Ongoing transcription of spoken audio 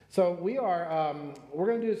So we're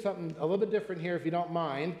going to do something a little bit different here, if you don't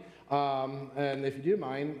mind. And if you do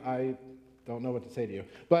mind, I don't know what to say to you.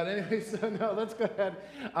 But anyway, so no, let's go ahead.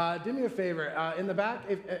 Do me a favor. In the back,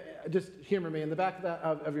 just humor me. In the back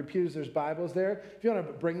of your pews, there's Bibles there. If you want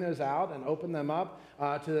to bring those out and open them up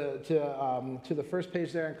to the first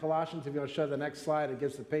page there in Colossians, if you want to show the next slide, it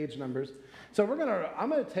gives the page numbers. So I'm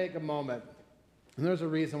going to take a moment, and there's a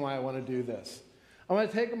reason why I want to do this. I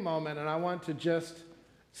want to take a moment, and I want to just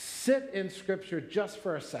sit in Scripture just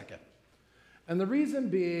for a second. And the reason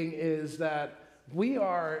being is that we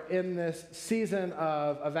are in this season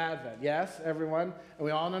of Advent. Yes, everyone? And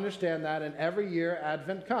we all understand that. And every year,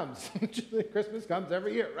 Advent comes. Christmas comes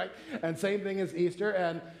every year, right? And same thing as Easter.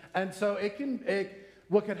 And so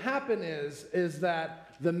what can happen is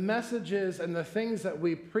that the messages and the things that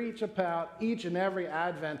we preach about each and every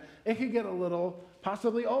Advent, it could get a little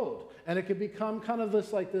possibly old. And it could become kind of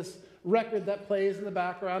this record that plays in the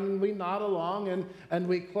background, and we nod along, and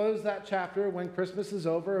we close that chapter when Christmas is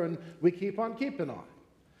over, and we keep on keeping on.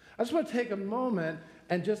 I just want to take a moment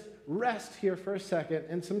and just rest here for a second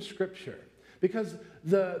in some Scripture, because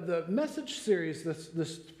the message series,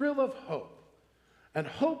 this thrill of hope, and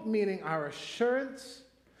hope meaning our assurance,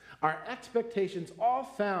 our expectations, all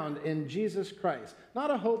found in Jesus Christ.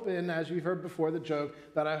 Not a hope in, as you've heard before, the joke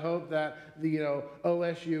that I hope that the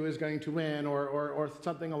OSU is going to win or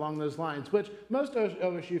something along those lines, which most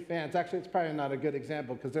OSU fans, actually it's probably not a good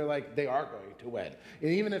example because they're like, they are going to win.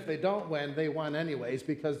 And even if they don't win, they won anyways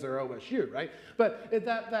because they're OSU, right? But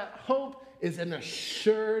that hope is an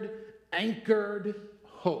assured, anchored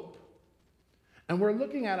hope. And we're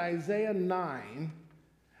looking at Isaiah 9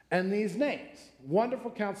 and these names. Wonderful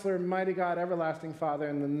Counselor, Mighty God, Everlasting Father,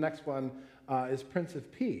 and the next one is Prince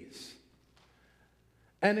of Peace.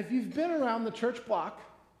 And if you've been around the church block,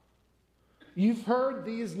 you've heard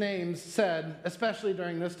these names said, especially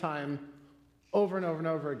during this time, over and over and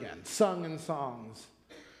over again, sung in songs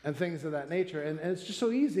and things of that nature. And it's just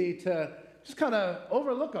so easy to just kind of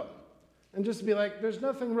overlook them and just be like, there's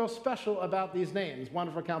nothing real special about these names.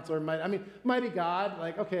 Wonderful Counselor, Mighty God,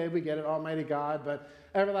 like, okay, we get it, Almighty God, but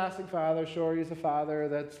Everlasting Father, sure, he's a father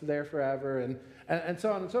that's there forever, and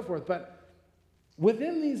so on and so forth. But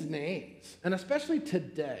within these names, and especially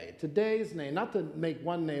today's name, not to make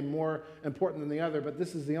one name more important than the other, but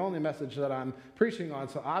this is the only message that I'm preaching on,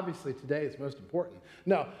 so obviously today is most important.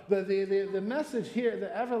 No, the message here,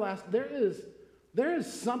 the everlasting, there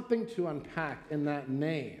is something to unpack in that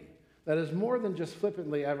name that is more than just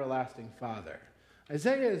flippantly Everlasting Father.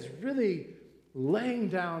 Isaiah is really laying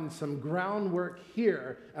down some groundwork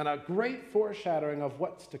here and a great foreshadowing of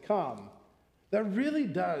what's to come that really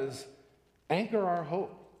does anchor our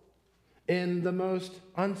hope in the most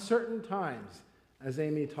uncertain times, as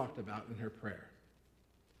Amy talked about in her prayer.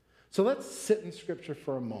 So let's sit in Scripture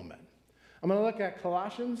for a moment. I'm going to look at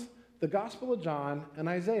Colossians, the Gospel of John, and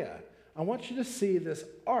Isaiah. I want you to see this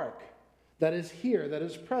arc that is here, that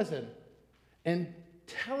is present, and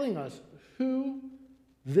telling us who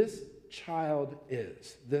this child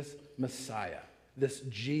is, this Messiah, this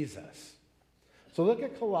Jesus. So look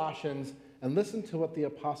at Colossians and listen to what the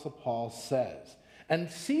Apostle Paul says,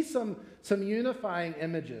 and see some unifying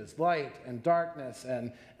images, light and darkness,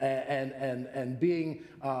 and being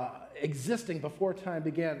existing before time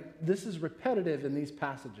began. This is repetitive in these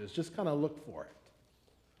passages. Just kind of look for it.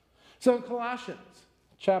 So in Colossians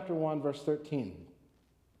chapter 1, verse 13,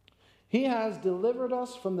 he has delivered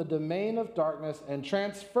us from the domain of darkness and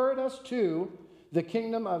transferred us to the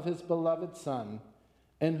kingdom of his beloved Son,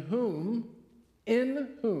 within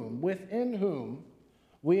whom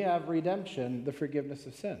we have redemption, the forgiveness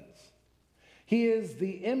of sins. He is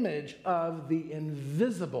the image of the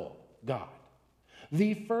invisible God,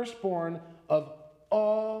 the firstborn of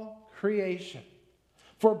all creation.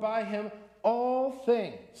 For by him all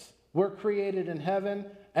things were created in heaven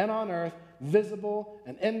and on earth, visible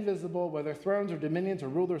and invisible, whether thrones or dominions or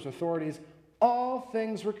rulers or authorities, all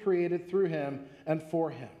things were created through him and for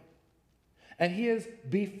him. And he is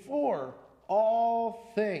before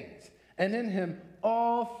all things, and in him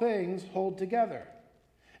all things hold together.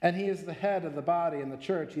 And he is the head of the body in the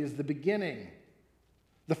church. He is the beginning,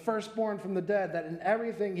 the firstborn from the dead, that in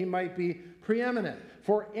everything he might be preeminent.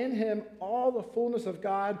 For in him all the fullness of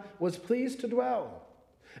God was pleased to dwell,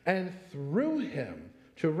 and through him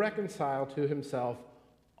to reconcile to himself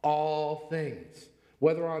all things,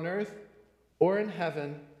 whether on earth or in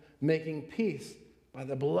heaven, making peace by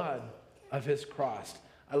the blood of his cross.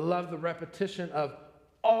 I love the repetition of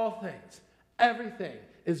all things. Everything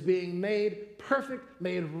is being made perfect,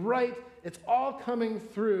 made right. It's all coming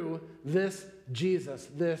through this Jesus,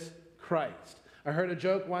 this Christ. I heard a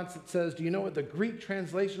joke once that says, do you know what the Greek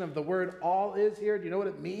translation of the word all is here? Do you know what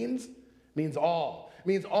it means? It means all. It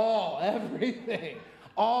means all, everything,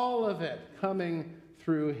 all of it coming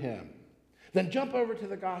through him. Then jump over to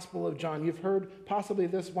the Gospel of John. You've heard possibly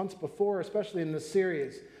this once before, especially in this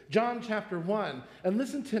series. John chapter 1. And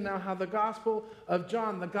listen to now how the Gospel of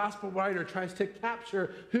John, the Gospel writer, tries to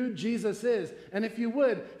capture who Jesus is. And if you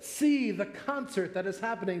would, see the concert that is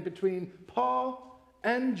happening between Paul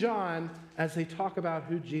and John as they talk about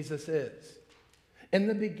who Jesus is. In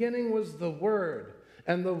the beginning was the Word,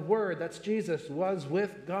 and the Word, that's Jesus, was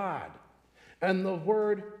with God. And the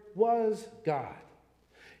Word was God.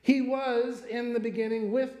 He was in the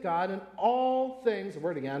beginning with God, and all things, the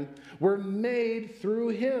word again, were made through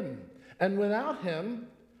him. And without him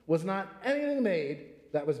was not anything made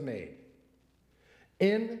that was made.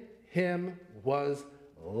 In him was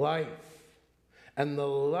life, and the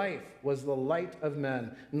life was the light of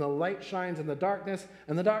men. And the light shines in the darkness,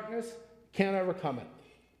 and the darkness can't overcome it.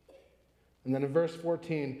 And then in verse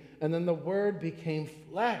 14, and then the Word became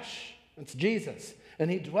flesh. That's Jesus. And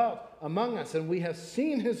he dwelt among us, and we have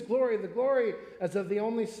seen his glory, the glory as of the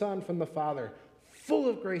only Son from the Father, full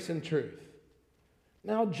of grace and truth.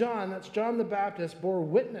 Now John, that's John the Baptist, bore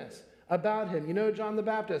witness about him. You know John the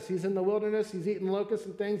Baptist, he's in the wilderness, he's eating locusts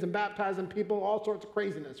and things and baptizing people, all sorts of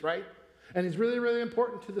craziness, right? And he's really, really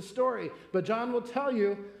important to the story. But John will tell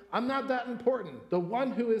you, I'm not that important. The one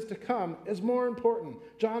who is to come is more important.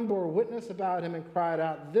 John bore witness about him and cried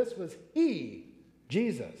out, this was he,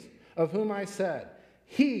 Jesus, of whom I said,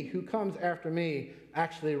 he who comes after me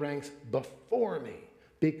actually ranks before me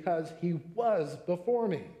because he was before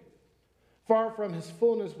me. Far from his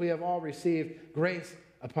fullness we have all received grace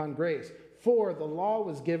upon grace. For the law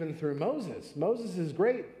was given through Moses. Moses is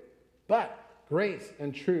great, but grace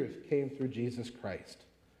and truth came through Jesus Christ.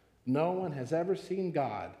 No one has ever seen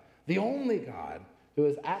God, the only God who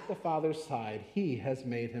is at the Father's side. He has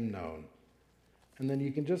made him known. And then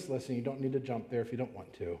you can just listen. You don't need to jump there if you don't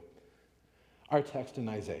want to. Our text in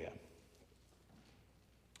Isaiah.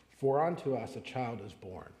 For unto us a child is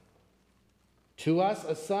born. To us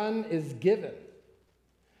a son is given,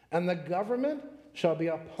 and the government shall be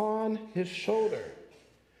upon his shoulder.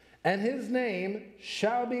 And his name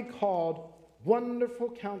shall be called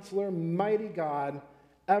Wonderful Counselor, Mighty God,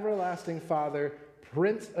 Everlasting Father,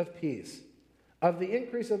 Prince of Peace. Of the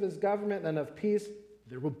increase of his government and of peace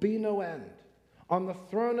there will be no end. On the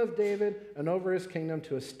throne of David and over his kingdom,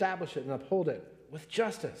 to establish it and uphold it with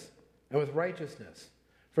justice and with righteousness.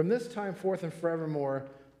 From this time forth and forevermore,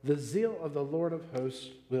 the zeal of the Lord of hosts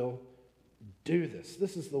will do this.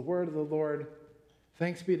 This is the word of the Lord.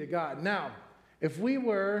 Thanks be to God. Now, if we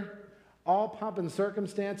were all pomp and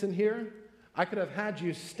circumstance in here, I could have had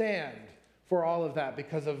you stand for all of that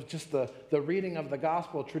because of just the reading of the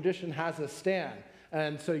gospel. Tradition has us stand.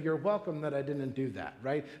 And so you're welcome that I didn't do that,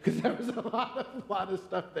 right? Because there was a lot of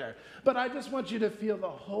stuff there. But I just want you to feel the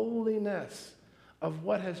holiness of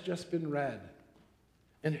what has just been read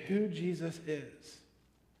and who Jesus is.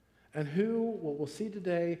 And who, what we'll see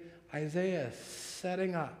today, Isaiah is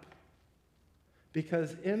setting up.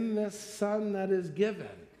 Because in this Son that is given,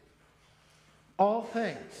 all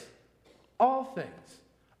things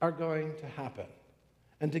are going to happen.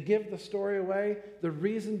 And to give the story away, the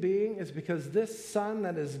reason being is because this Son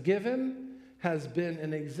that is given has been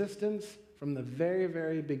in existence from the very,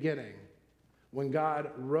 very beginning. When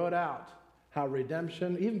God wrote out how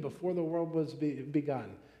redemption, even before the world was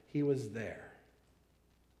begun, he was there.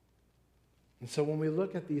 And so when we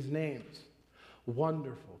look at these names,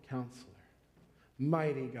 Wonderful Counselor,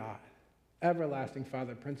 Mighty God, Everlasting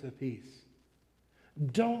Father, Prince of Peace,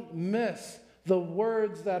 don't miss the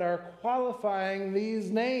words that are qualifying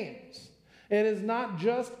these names. It is not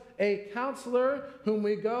just a counselor whom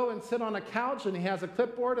we go and sit on a couch and he has a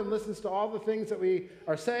clipboard and listens to all the things that we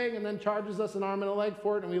are saying and then charges us an arm and a leg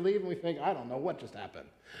for it and we leave and we think, I don't know what just happened.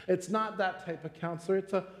 It's not that type of counselor.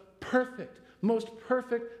 It's a perfect, most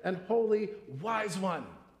perfect and holy, wise one.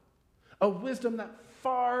 A wisdom that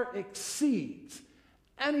far exceeds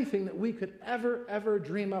anything that we could ever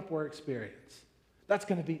dream up or experience. That's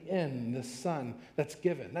going to be in the Son that's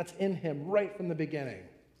given. That's in him right from the beginning.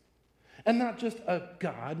 And not just a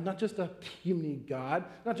God, not just a puny God,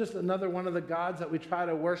 not just another one of the gods that we try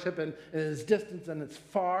to worship and is distant and it's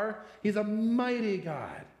far. He's a mighty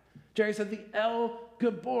God. Jerry said the El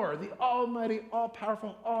Gabor, the almighty,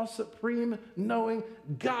 all-powerful, all-supreme, knowing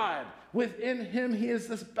God. Within him, he is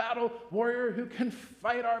this battle warrior who can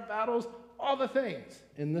fight our battles, all the things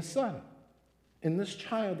in the Son, in this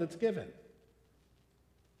child that's given.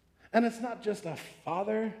 And it's not just a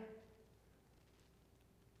father.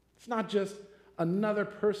 It's not just another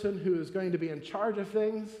person who is going to be in charge of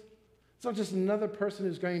things. It's not just another person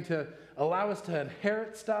who's going to allow us to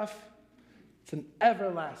inherit stuff. It's an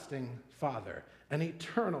everlasting Father, an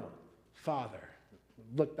eternal Father.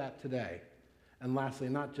 Look at that today. And lastly,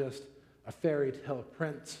 not just a fairy tale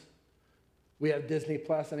prince. We have Disney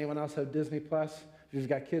Plus. Anyone else have Disney Plus? If you've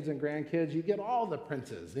got kids and grandkids, you get all the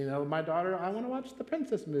princes. You know, my daughter, I want to watch the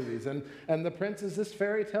princess movies. And the prince is this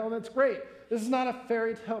fairy tale, and it's great. This is not a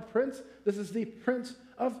fairy tale prince. This is the Prince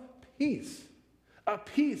of Peace. A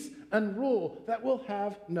peace and rule that will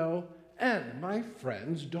have no end. My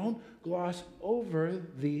friends, don't gloss over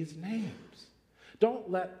these names.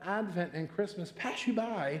 Don't let Advent and Christmas pass you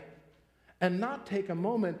by and not take a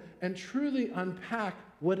moment and truly unpack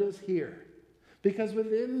what is here. Because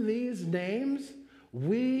within these names,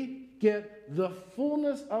 we get the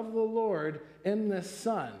fullness of the Lord in this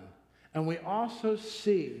Son. And we also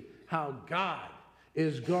see how God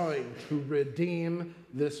is going to redeem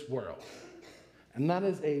this world. And that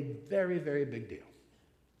is a very, very big deal.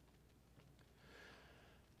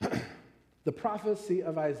 The prophecy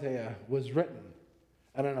of Isaiah was written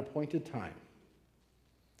at an appointed time.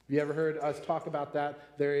 Have you ever heard us talk about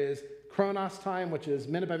that? There is Chronos time, which is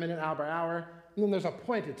minute by minute, hour by hour. And then there's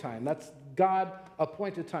appointed time. That's God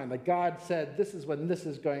appointed time. Like God said, this is when this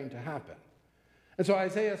is going to happen. And so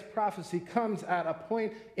Isaiah's prophecy comes at a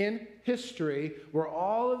point in history where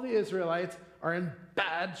all of the Israelites are in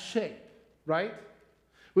bad shape, right?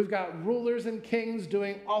 We've got rulers and kings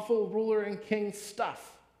doing awful ruler and king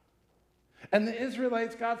stuff. And the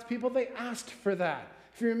Israelites, God's people, they asked for that.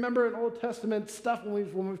 If you remember in Old Testament stuff,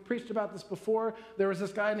 when we've preached about this before, there was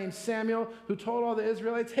this guy named Samuel who told all the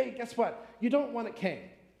Israelites, hey, guess what? You don't want a king.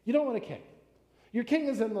 You don't want a king. Your king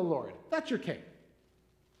is in the Lord. That's your king.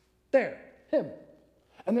 There, him.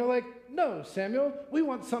 And they're like, no, Samuel, we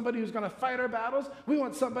want somebody who's going to fight our battles. We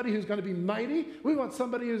want somebody who's going to be mighty. We want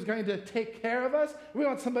somebody who's going to take care of us. We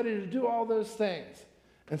want somebody to do all those things.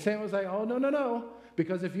 And Samuel's like, oh, no,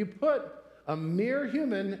 because if you put a mere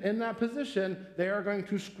human in that position, they are going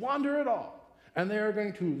to squander it all, and they are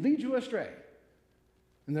going to lead you astray.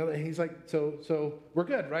 And he's like, so we're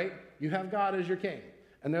good, right? You have God as your king.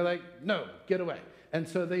 And they're like, no, get away. And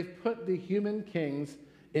so they've put the human kings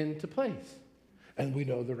into place. And we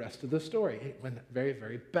know the rest of the story. It went very,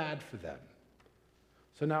 very bad for them.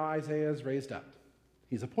 So now Isaiah is raised up.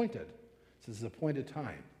 He's appointed. This is appointed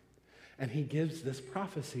time. And he gives this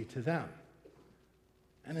prophecy to them.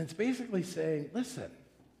 And it's basically saying, listen,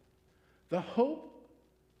 the hope,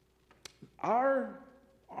 our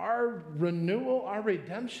renewal, our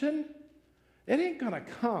redemption, it ain't going to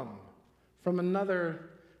come from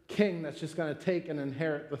another king that's just going to take and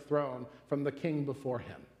inherit the throne from the king before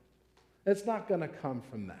him. It's not going to come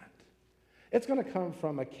from that. It's going to come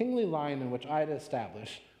from a kingly line in which I'd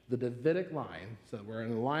establish the Davidic line, so we're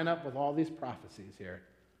in line up with all these prophecies here.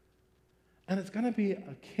 And it's going to be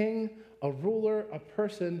a king, a ruler, a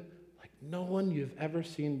person like no one you've ever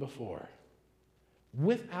seen before.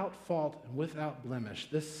 Without fault and without blemish,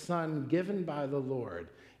 this Son given by the Lord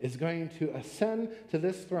is going to ascend to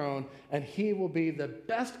this throne, and he will be the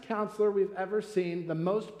best counselor we've ever seen, the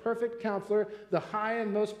most perfect counselor, the high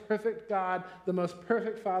and most perfect God, the most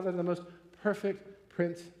perfect Father, the most perfect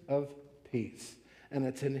Prince of Peace. And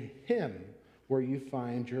it's in him where you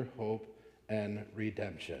find your hope and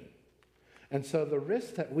redemption. And so the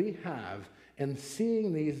risk that we have in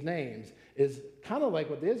seeing these names is kind of like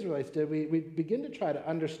what the Israelites did. We begin to try to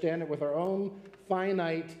understand it with our own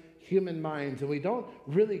finite human minds, and we don't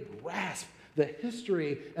really grasp the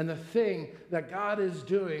history and the thing that God is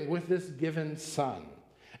doing with this given Son.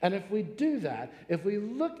 And if we do that, if we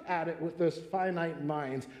look at it with those finite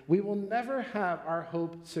minds, we will never have our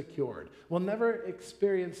hope secured. We'll never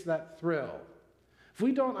experience that thrill. If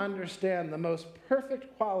we don't understand the most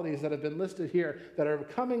perfect qualities that have been listed here that are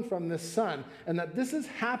coming from this Son, and that this is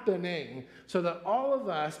happening so that all of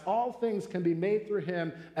us, all things can be made through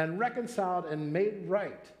him and reconciled and made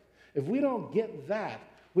right, if we don't get that,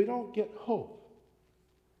 we don't get hope.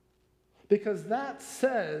 Because that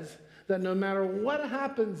says that no matter what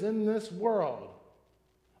happens in this world,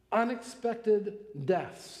 unexpected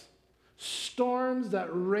deaths, storms that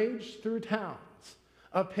rage through towns,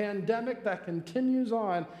 a pandemic that continues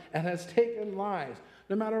on and has taken lives.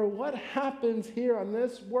 No matter what happens here on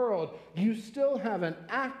this world, you still have an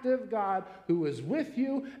active God who is with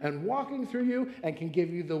you and walking through you and can give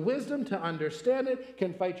you the wisdom to understand it,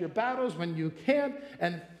 can fight your battles when you can't,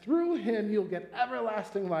 and through him you'll get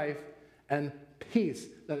everlasting life and peace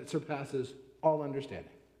that it surpasses all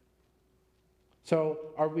understanding. So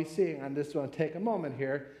are we seeing, I'm just going to take a moment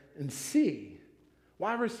here and see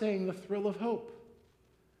why we're saying the thrill of hope.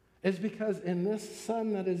 is because in this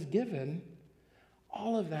Son that is given,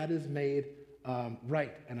 all of that is made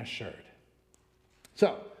right and assured.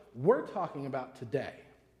 So, we're talking about today,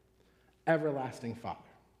 everlasting Father.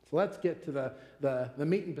 So let's get to the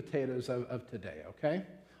meat and potatoes of today, okay?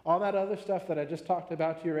 All that other stuff that I just talked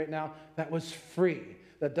about to you right now, that was free.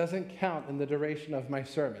 That doesn't count in the duration of my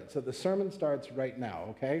sermon. So the sermon starts right now,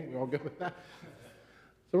 okay? We all good with that?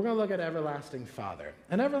 So we're going to look at everlasting Father.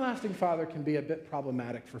 And everlasting Father can be a bit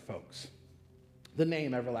problematic for folks. The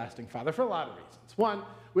name everlasting Father, for a lot of reasons. One,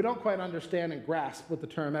 we don't quite understand and grasp what the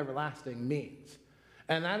term everlasting means.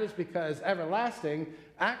 And that is because everlasting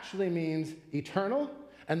actually means eternal.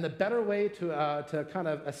 And the better way to kind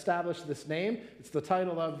of establish this name, it's the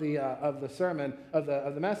title of the sermon, of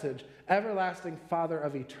the message, Everlasting Father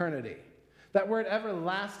of Eternity. That word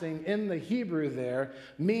everlasting in the Hebrew there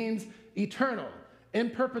means eternal, in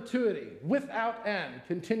perpetuity, without end,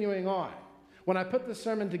 continuing on. When I put this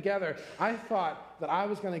sermon together, I thought that I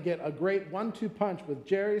was going to get a great 1-2 punch with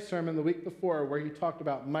Jerry's sermon the week before where he talked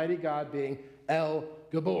about mighty God being El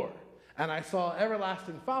Gabor. And I saw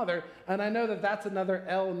Everlasting Father, and I know that that's another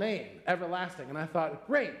El name, Everlasting. And I thought,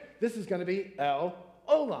 great, this is going to be El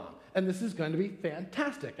Olam. And this is going to be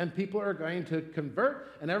fantastic. And people are going to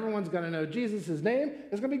convert, and everyone's going to know Jesus' name.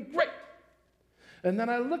 It's going to be great. And then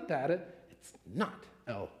I looked at it. It's not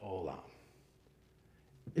El Olam.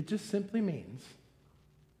 It just simply means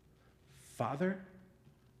Father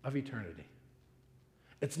of Eternity.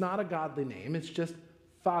 It's not a godly name. It's just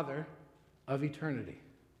Father of Eternity.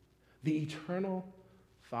 The eternal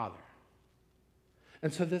Father.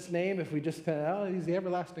 And so this name, if we just say, oh, he's the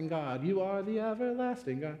everlasting God. You are the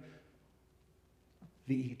everlasting God.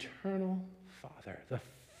 The eternal Father. The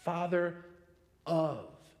Father of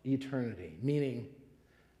eternity. Meaning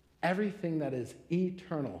everything that is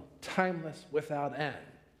eternal, timeless, without end,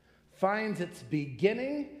 finds its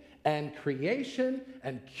beginning and creation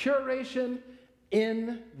and curation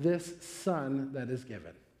in this Son that is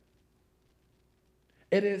given.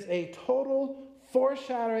 It is a total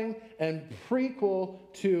foreshadowing and prequel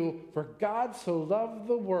to, for God so loved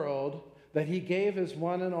the world that he gave his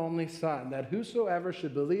one and only Son, that whosoever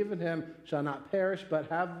should believe in him shall not perish, but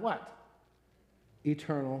have what?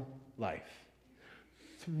 Eternal life.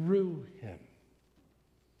 Through him.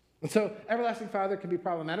 And so, everlasting Father can be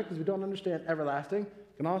problematic because we don't understand everlasting.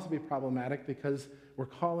 It can also be problematic because we're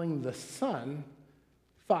calling the Son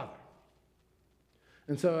Father.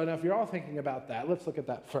 And so, if you're all thinking about that, let's look at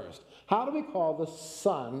that first. How do we call the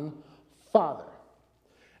Son Father?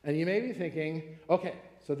 And you may be thinking, okay,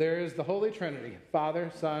 so there is the Holy Trinity,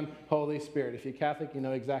 Father, Son, Holy Spirit. If you're Catholic, you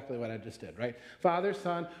know exactly what I just did, right? Father,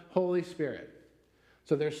 Son, Holy Spirit.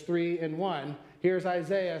 So there's 3 in 1. Here's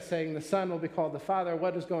Isaiah saying the Son will be called the Father.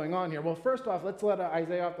 What is going on here? Well, first off, let's let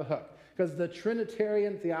Isaiah off the hook, because the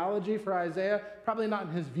Trinitarian theology for Isaiah, probably not in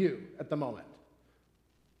his view at the moment.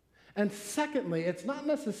 And secondly, it's not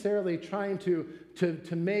necessarily trying to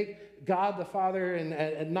make God the Father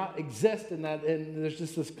and not exist in that, and there's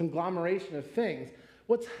just this conglomeration of things.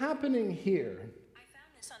 What's happening here? I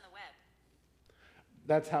found this on the web.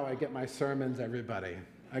 That's how I get my sermons, everybody.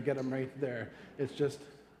 I get them right there. It's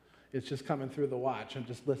just coming through the watch. I'm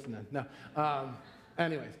just listening. No.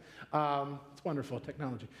 Anyways, it's wonderful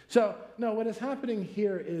technology. So, no, what is happening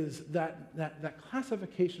here is that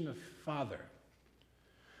classification of Father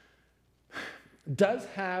does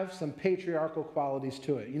have some patriarchal qualities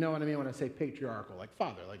to it. You know what I mean when I say patriarchal, like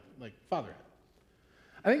father, like fatherhood.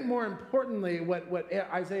 I think more importantly, what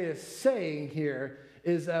Isaiah is saying here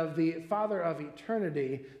is of the Father of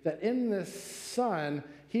eternity, that in this Son,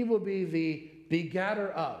 he will be the begetter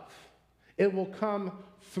of. It will come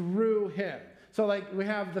through him. So like we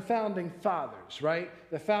have the founding fathers, right?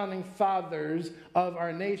 The founding fathers of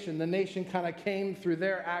our nation. The nation kind of came through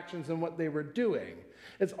their actions and what they were doing.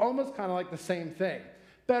 It's almost kind of like the same thing.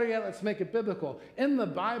 Better yet, let's make it biblical. In the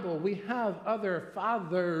Bible, we have other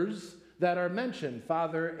fathers that are mentioned.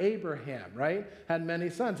 Father Abraham, right? Had many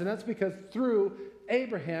sons. And that's because through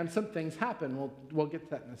Abraham, some things happen. We'll get to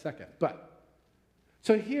that in a second.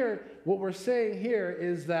 So here, what we're saying here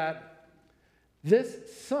is that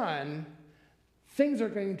this Son, things are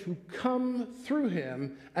going to come through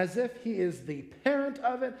him as if he is the parent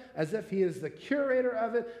of it, as if he is the curator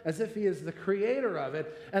of it, as if he is the creator of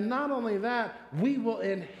it. And not only that, we will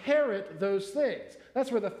inherit those things.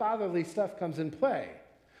 That's where the fatherly stuff comes in play.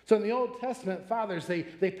 So in the Old Testament, fathers, they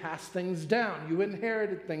passed things down. You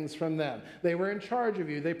inherited things from them. They were in charge of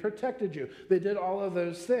you. They protected you. They did all of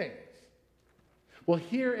those things. Well,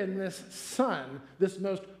 here in this Son, this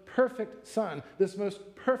most perfect Son, this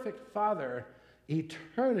most perfect Father,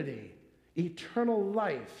 eternity, eternal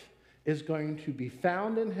life is going to be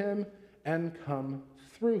found in him and come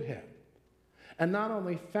through him. And not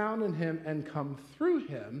only found in him and come through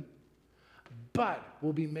him, but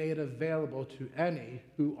will be made available to any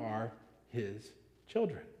who are his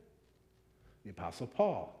children. The Apostle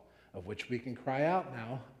Paul, of which we can cry out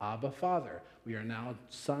now, Abba, Father. We are now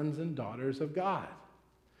sons and daughters of God,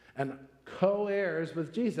 and co-heirs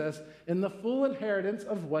with Jesus in the full inheritance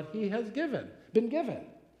of what he has been given.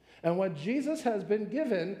 And what Jesus has been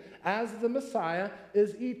given as the Messiah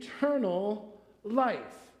is eternal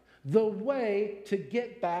life, the way to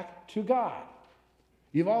get back to God.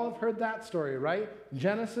 You've all heard that story, right?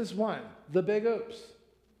 Genesis 1, the big oops.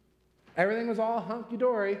 Everything was all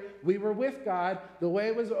hunky-dory. We were with God. The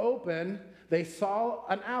way was open. They saw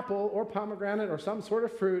an apple or pomegranate or some sort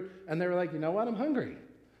of fruit, and they were like, you know what? I'm hungry.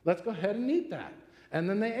 Let's go ahead and eat that. And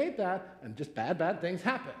then they ate that, and just bad things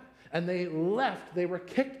happened. And they left. They were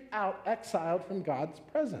kicked out, exiled from God's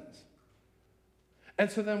presence. And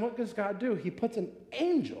so then what does God do? He puts an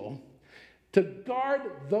angel to guard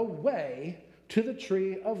the way to the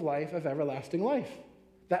tree of life, of everlasting life.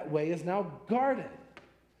 That way is now guarded.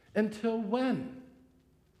 Until when?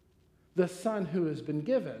 The Son who has been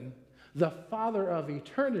given, the Father of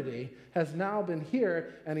eternity, has now been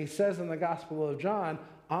here, and he says in the Gospel of John,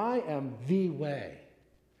 I am the way,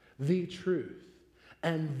 the truth,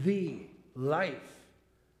 and the life.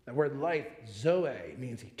 That word life, Zoe,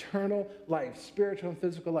 means eternal life, spiritual and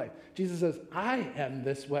physical life. Jesus says, I am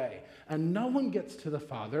this way, and no one gets to the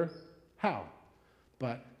Father. How?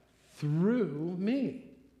 But through me.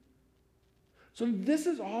 So this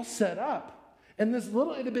is all set up in this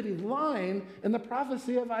little itty-bitty line in the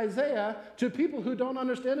prophecy of Isaiah to people who don't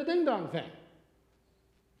understand a ding-dong thing.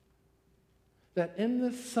 That in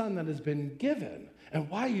this Son that has been given, and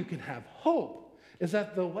why you can have hope, is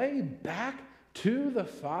that the way back to the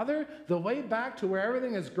Father, the way back to where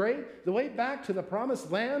everything is great, the way back to the promised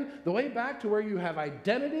land, the way back to where you have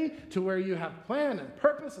identity, to where you have plan and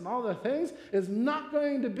purpose and all the things, is not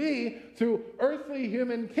going to be through earthly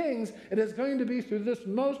human kings. It is going to be through this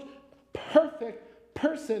most perfect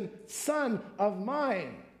person, Son of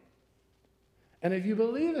mine. And if you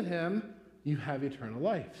believe in him, you have eternal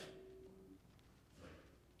life.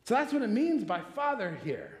 So that's what it means by Father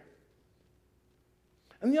here.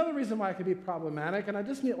 And the other reason why it could be problematic, and I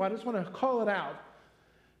just want to call it out,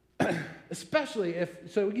 especially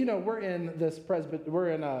if, so you know, we're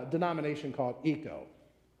in a denomination called ECO,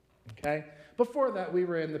 okay? Before that, we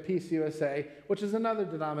were in the Peace USA, which is another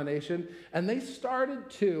denomination, and they started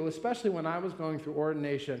to, especially when I was going through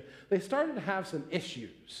ordination, they started to have some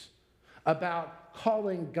issues about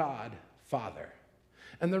calling God Father.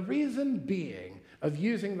 And the reason being of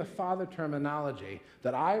using the Father terminology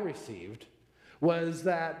that I received was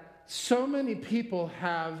that so many people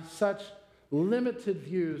have such limited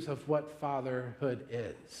views of what fatherhood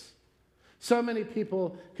is. So many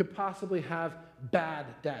people could possibly have bad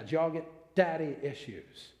dads. You all get daddy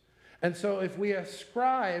issues. And so if we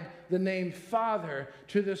ascribe the name Father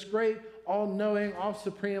to this great, all-knowing,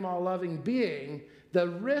 all-supreme, all-loving being, the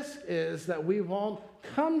risk is that we won't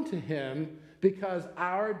come to him because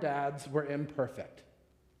our dads were imperfect.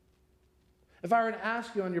 If I were to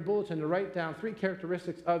ask you on your bulletin to write down 3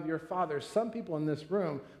 characteristics of your father, some people in this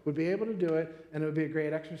room would be able to do it, and it would be a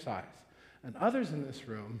great exercise. And others in this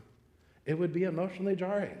room, it would be emotionally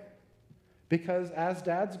jarring. Because as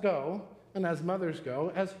dads go, and as mothers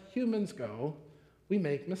go, as humans go, we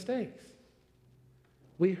make mistakes.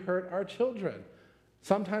 We hurt our children,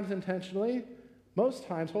 sometimes intentionally, most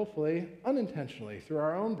times, hopefully, unintentionally. Through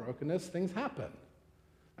our own brokenness, things happen.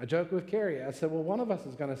 I joked with Carrie. I said, well, one of us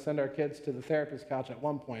is going to send our kids to the therapist couch at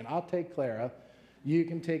one point. I'll take Clara, you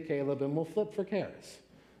can take Caleb, and we'll flip for Karis.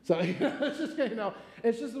 So,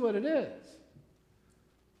 it's just what it is.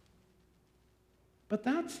 But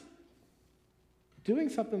doing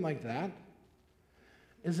something like that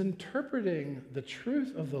is interpreting the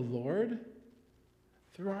truth of the Lord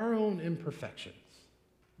through our own imperfections.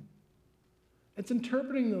 It's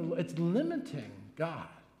it's limiting God.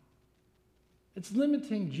 It's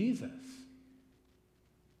limiting Jesus.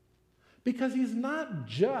 Because he's not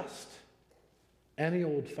just any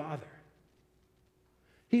old father.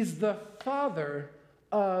 He's the Father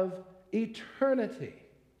of eternity.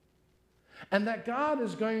 And that God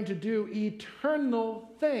is going to do eternal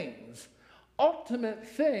things, ultimate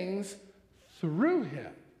things through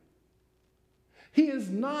him. He is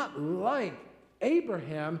not like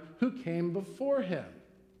Abraham who came before him.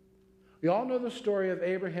 We all know the story of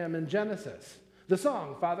Abraham in Genesis. The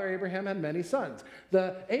song, Father Abraham had many sons.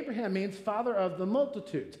 The Abraham means father of the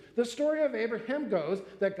multitudes. The story of Abraham goes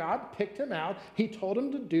that God picked him out. He told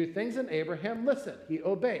him to do things, and Abraham listened. He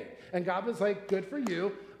obeyed. And God was like, good for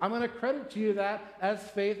you. I'm going to credit to you that as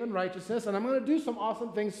faith and righteousness, and I'm going to do some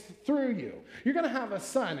awesome things through you. You're going to have a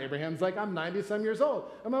son. Abraham's like, I'm 90-some years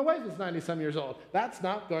old, and my wife is 90-some years old. That's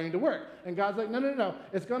not going to work. And God's like, no.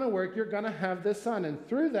 It's going to work. You're going to have this son, and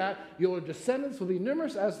through that, your descendants will be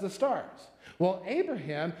numerous as the stars. Well,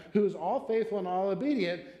 Abraham, who is all faithful and all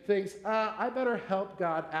obedient, thinks, I better help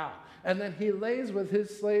God out. And then he lays with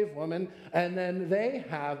his slave woman, and then they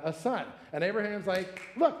have a son. And Abraham's like,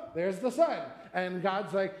 look, there's the son. And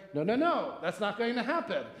God's like, no, that's not going to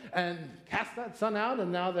happen. And cast that son out,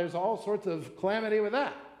 and now there's all sorts of calamity with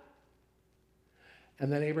that.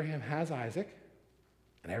 And then Abraham has Isaac,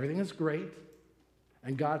 and everything is great.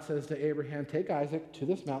 And God says to Abraham, take Isaac to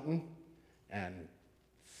this mountain and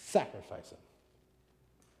sacrifice him.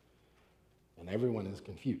 And everyone is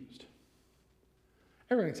confused.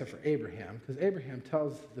 Everyone except for Abraham, because Abraham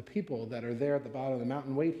tells the people that are there at the bottom of the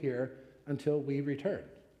mountain, wait here until we return.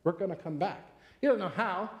 We're going to come back. He doesn't know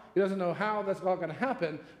how. He doesn't know how that's all going to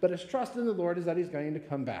happen, but his trust in the Lord is that he's going to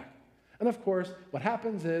come back. And of course, what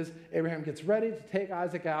happens is Abraham gets ready to take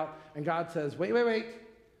Isaac out, and God says, wait.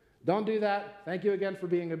 Don't do that. Thank you again for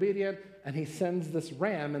being obedient. And he sends this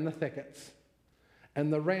ram in the thickets.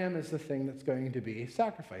 And the ram is the thing that's going to be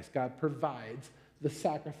sacrificed. God provides the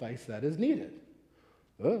sacrifice that is needed.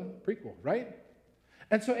 Pretty cool, right?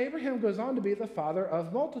 And so Abraham goes on to be the father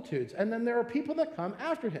of multitudes. And then there are people that come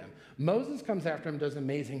after him. Moses comes after him, does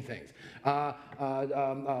amazing things.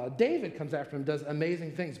 David comes after him, does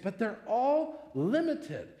amazing things. But they're all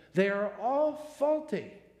limited. They are all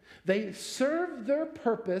faulty. They serve their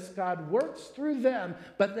purpose. God works through them,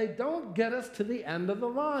 but they don't get us to the end of the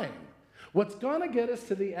line. What's going to get us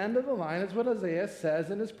to the end of the line is what Isaiah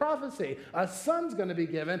says in his prophecy. A son's going to be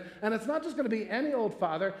given, and it's not just going to be any old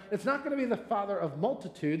father. It's not going to be the father of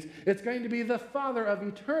multitudes. It's going to be the father of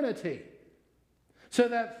eternity. So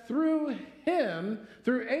that through him,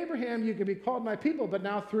 through Abraham, you can be called my people, but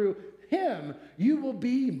now through him, you will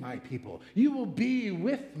be my people. You will be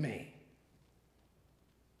with me.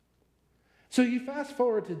 So you fast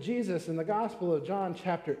forward to Jesus in the Gospel of John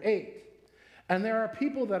chapter 8. And there are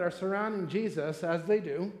people that are surrounding Jesus, as they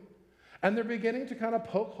do, and they're beginning to kind of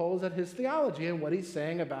poke holes at his theology and what he's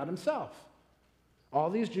saying about himself. All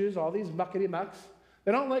these Jews, all these muckety-mucks,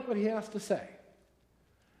 they don't like what he has to say.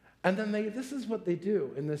 And then this is what they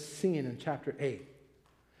do in this scene in chapter 8.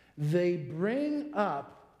 They bring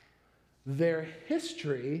up their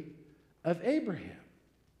history of Abraham.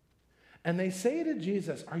 And they say to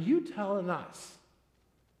Jesus, are you telling us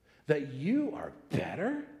that you are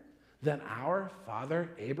better than our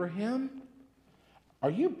father Abraham?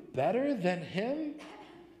 Are you better than him?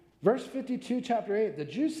 Verse 52, chapter 8, the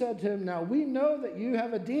Jews said to him, now we know that you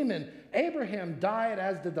have a demon. Abraham died,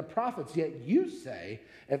 as did the prophets, yet you say,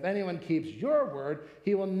 if anyone keeps your word,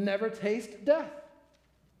 he will never taste death.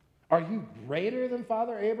 Are you greater than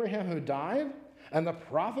Father Abraham who died, and the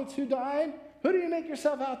prophets who died? Who do you make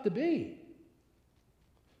yourself out to be?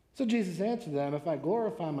 So Jesus answered them, if I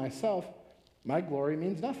glorify myself, my glory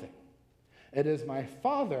means nothing. It is my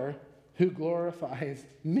Father who glorifies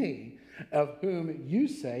me, of whom you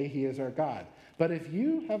say he is our God. But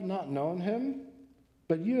you have not known him,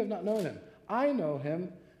 I know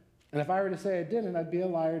him, and if I were to say I didn't, I'd be a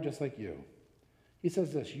liar just like you. He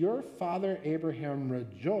says this, your father Abraham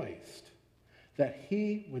rejoiced that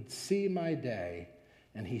he would see my day,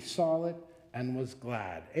 and he saw it and was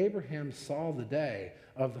glad. Abraham saw the day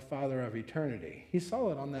of the Father of eternity. He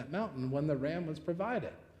saw it on that mountain when the ram was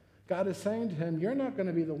provided. God is saying to him, you're not going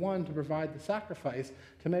to be the one to provide the sacrifice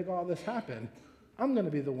to make all this happen. I'm going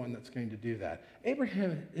to be the one that's going to do that.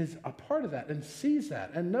 Abraham is a part of that and sees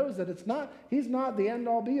that and knows that he's not the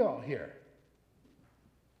end-all be-all here.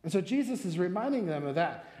 And so Jesus is reminding them of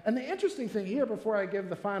that. And the interesting thing here, before I give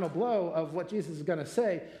the final blow of what Jesus is going to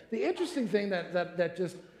say, the interesting thing that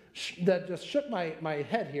just shook my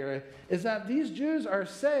head here is that these Jews are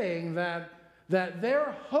saying that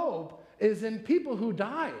their hope is in people who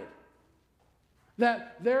died.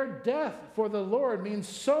 That their death for the Lord means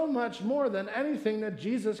so much more than anything that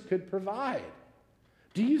Jesus could provide.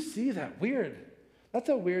 Do you see that? Weird. That's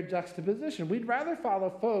a weird juxtaposition. We'd rather follow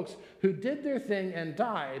folks who did their thing and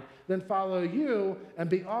died than follow you and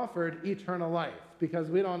be offered eternal life, because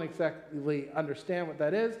we don't exactly understand what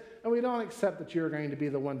that is, and we don't accept that you're going to be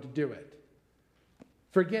the one to do it,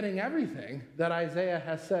 forgetting everything that Isaiah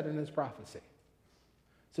has said in his prophecy.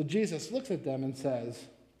 So Jesus looks at them and says,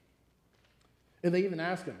 and they even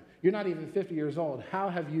ask him, You're not even 50 years old. How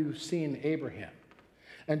have you seen Abraham?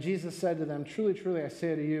 And Jesus said to them, truly, truly, I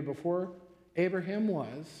say to you, before Abraham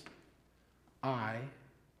was, I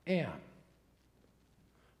am.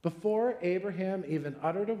 Before Abraham even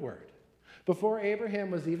uttered a word, before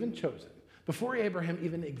Abraham was even chosen, before Abraham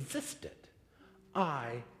even existed,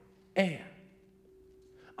 I am.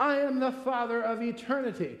 I am the Father of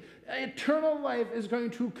eternity. Eternal life is going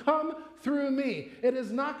to come through me. It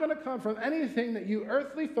is not going to come from anything that you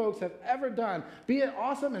earthly folks have ever done. Be it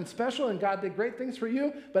awesome and special, and God did great things for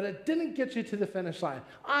you, but it didn't get you to the finish line.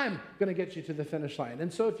 I'm going to get you to the finish line.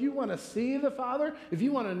 And so if you want to see the Father, if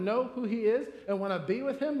you want to know who he is and want to be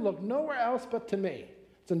with him, look nowhere else but to me.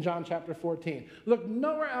 It's in John chapter 14. Look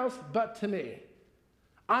nowhere else but to me.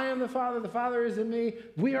 I am the Father is in me.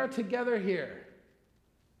 We are together here.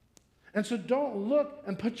 And so don't look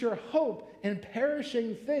and put your hope in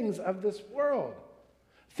perishing things of this world,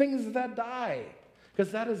 things that die,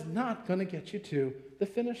 because that is not going to get you to the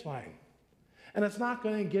finish line. And it's not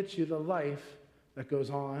going to get you the life that goes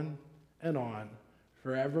on and on,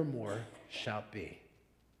 forevermore shall be.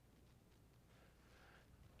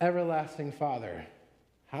 Everlasting Father.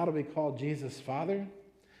 How do we call Jesus Father?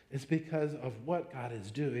 It's because of what God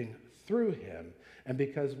is doing through him, and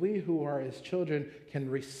because we who are his children can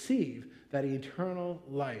receive that eternal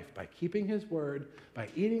life by keeping his word, by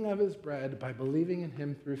eating of his bread, by believing in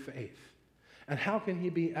him through faith. And how can he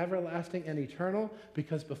be everlasting and eternal?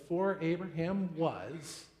 Because before Abraham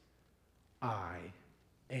was, I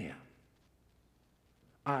am.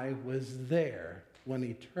 I was there when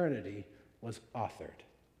eternity was authored.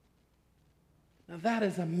 Now that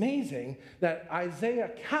is amazing that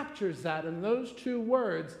Isaiah captures that in those two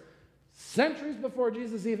words centuries before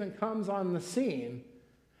Jesus even comes on the scene,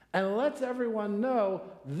 and lets everyone know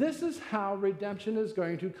this is how redemption is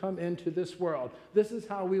going to come into this world. This is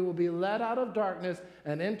how we will be led out of darkness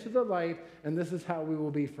and into the light, and this is how we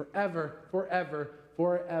will be forever, forever,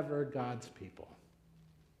 forever God's people.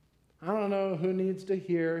 I don't know who needs to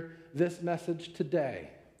hear this message today.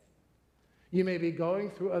 You may be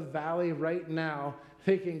going through a valley right now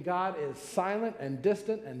thinking God is silent and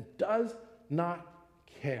distant and does not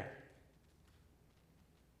care.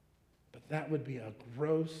 But that would be a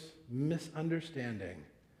gross misunderstanding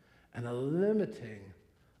and a limiting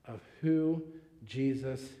of who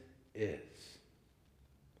Jesus is.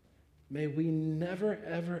 May we never,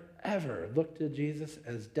 ever, ever look to Jesus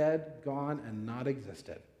as dead, gone, and not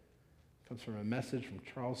existent. It comes from a message from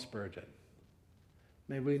Charles Spurgeon.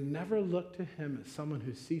 May we never look to him as someone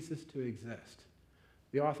who ceases to exist.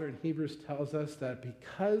 The author in Hebrews tells us that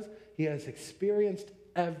because he has experienced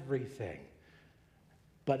everything,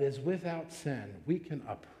 but is without sin, we can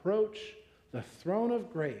approach the throne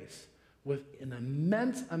of grace with an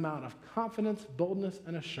immense amount of confidence, boldness,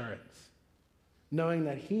 and assurance, knowing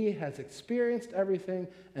that he has experienced everything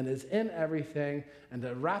and is in everything. And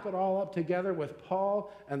to wrap it all up together with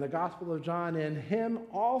Paul and the Gospel of John, in him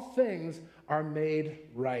all things are made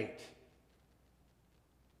right.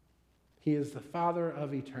 He is the Father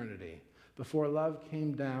of eternity. Before love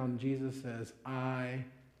came down, Jesus says, I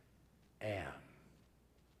am.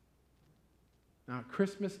 Now,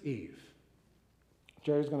 Christmas Eve,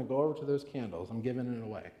 Jerry's going to go over to those candles. I'm giving it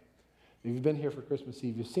away. If you've been here for Christmas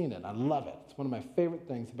Eve, you've seen it. I love it. It's one of my favorite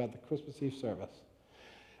things about the Christmas Eve service.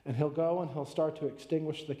 And he'll go and he'll start to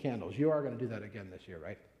extinguish the candles. You are going to do that again this year,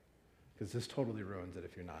 right? Because this totally ruins it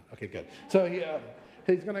if you're not. Okay, good. So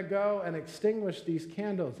he's going to go and extinguish these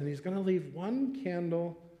candles, and he's going to leave one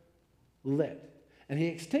candle lit. And he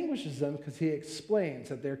extinguishes them because he explains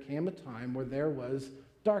that there came a time where there was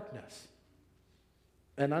darkness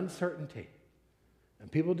and uncertainty,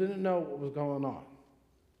 and people didn't know what was going on.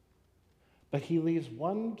 But he leaves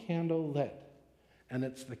one candle lit, and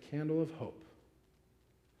it's the candle of hope,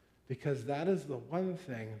 because that is the one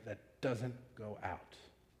thing that doesn't go out,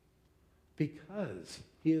 because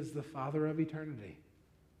he is the Father of eternity.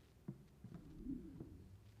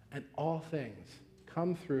 And all things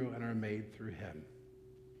come through and are made through him.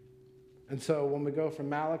 And so when we go from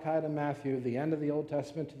Malachi to Matthew, the end of the Old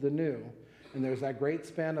Testament to the New, and there's that great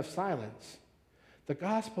span of silence, the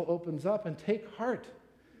gospel opens up, and take heart,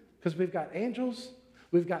 because we've got angels,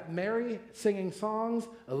 we've got Mary singing songs,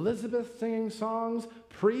 Elizabeth singing songs,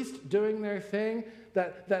 priests doing their thing,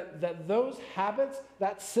 that those habits,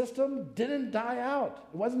 that system didn't die out.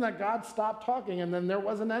 It wasn't that God stopped talking and then there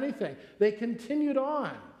wasn't anything. They continued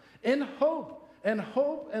on in hope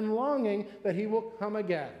and longing that he will come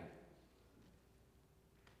again.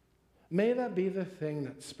 May that be the thing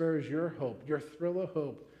that spurs your hope, your thrill of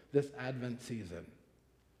hope this Advent season.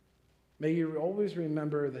 May you always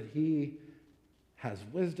remember that he has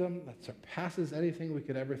wisdom that surpasses anything we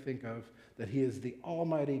could ever think of, that he is the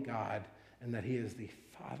Almighty God, and that he is the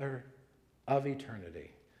Father of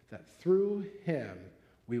eternity, that through him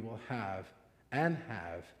we will have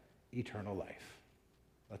eternal life.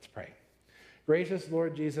 Let's pray. Gracious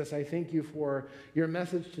Lord Jesus, I thank you for your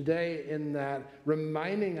message today in that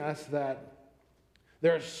reminding us that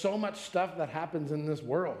there is so much stuff that happens in this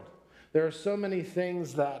world. There are so many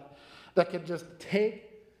things that could just take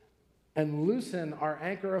and loosen our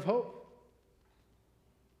anchor of hope.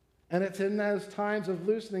 And it's in those times of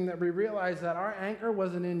loosening that we realize that our anchor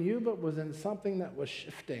wasn't in you, but was in something that was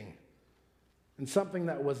shifting, and something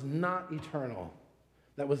that was not eternal,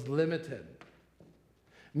 that was limited.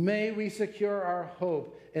 May we secure our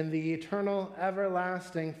hope in the eternal,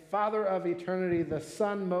 everlasting Father of eternity, the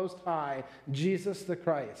Son Most High, Jesus the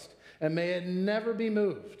Christ. And may it never be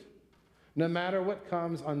moved, no matter what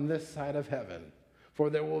comes on this side of heaven. For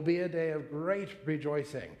there will be a day of great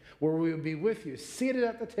rejoicing, where we will be with you, seated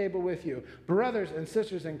at the table with you, brothers and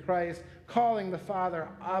sisters in Christ, calling the Father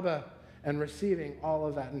Abba, and receiving all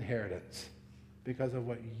of that inheritance because of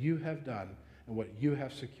what you have done and what you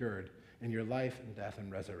have secured in your life and death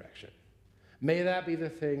and resurrection. May that be the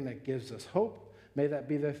thing that gives us hope. May that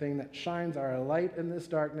be the thing that shines our light in this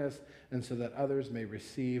darkness, and so that others may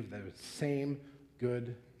receive the same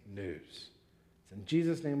good news. It's in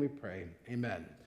Jesus' name we pray. Amen.